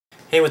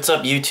Hey, what's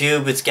up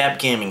YouTube? It's Gap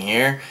Gaming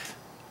here.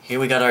 Here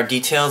we got our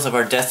details of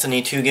our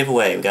Destiny 2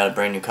 giveaway. We got a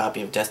brand new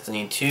copy of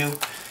Destiny 2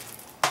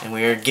 and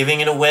we are giving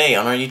it away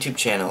on our YouTube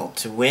channel.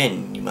 To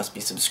win, you must be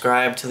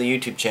subscribed to the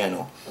YouTube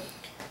channel.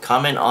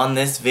 Comment on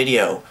this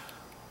video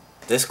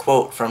this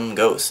quote from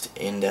Ghost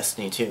in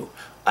Destiny 2.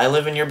 I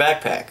live in your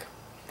backpack.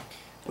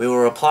 We will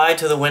reply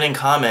to the winning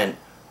comment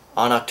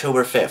on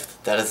October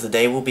 5th. That is the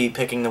day we'll be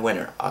picking the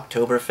winner.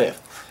 October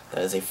 5th.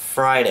 That is a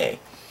Friday.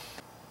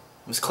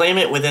 Just claim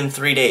it within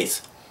 3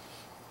 days.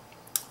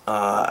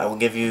 I will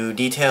give you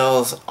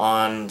details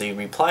on the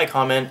reply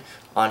comment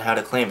on how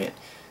to claim it.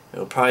 It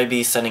will probably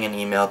be sending an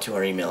email to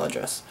our email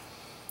address.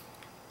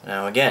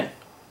 Now again,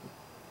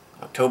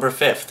 October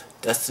 5th,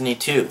 Destiny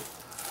 2.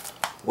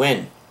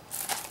 Win.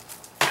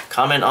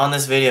 Comment on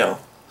this video.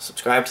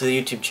 Subscribe to the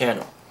YouTube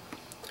channel.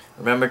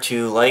 Remember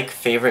to like,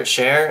 favorite,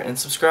 share, and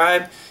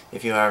subscribe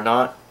if you are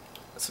not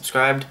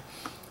subscribed.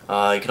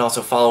 You can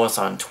also follow us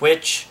on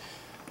Twitch.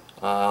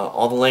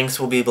 All the links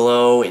will be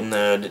below in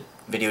the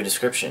video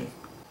description.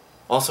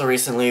 Also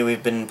recently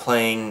we've been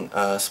playing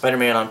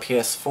Spider-Man on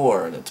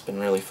PS4. That's been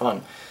really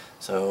fun.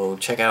 So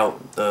check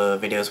out the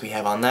videos we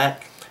have on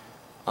that.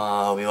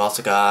 We've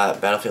also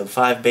got Battlefield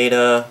 5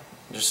 beta,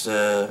 just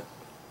a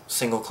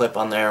single clip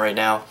on there right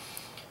now.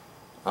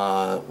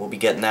 We'll be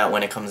getting that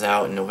when it comes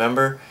out in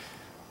November.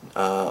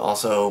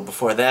 Also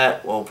before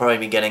that we'll probably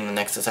be getting the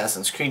next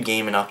Assassin's Creed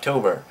game in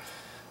October.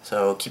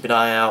 So keep an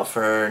eye out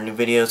for new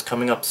videos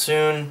coming up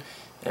soon,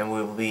 and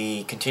we will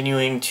be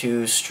continuing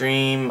to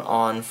stream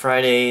on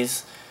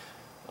Fridays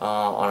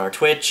on our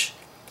Twitch,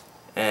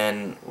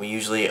 and we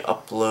usually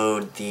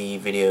upload the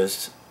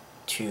videos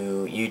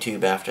to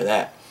YouTube after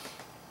that.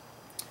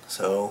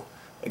 So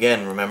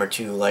again, remember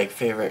to like,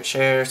 favorite,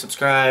 share,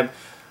 subscribe,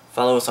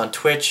 follow us on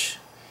Twitch,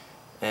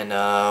 and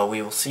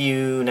we will see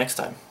you next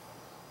time.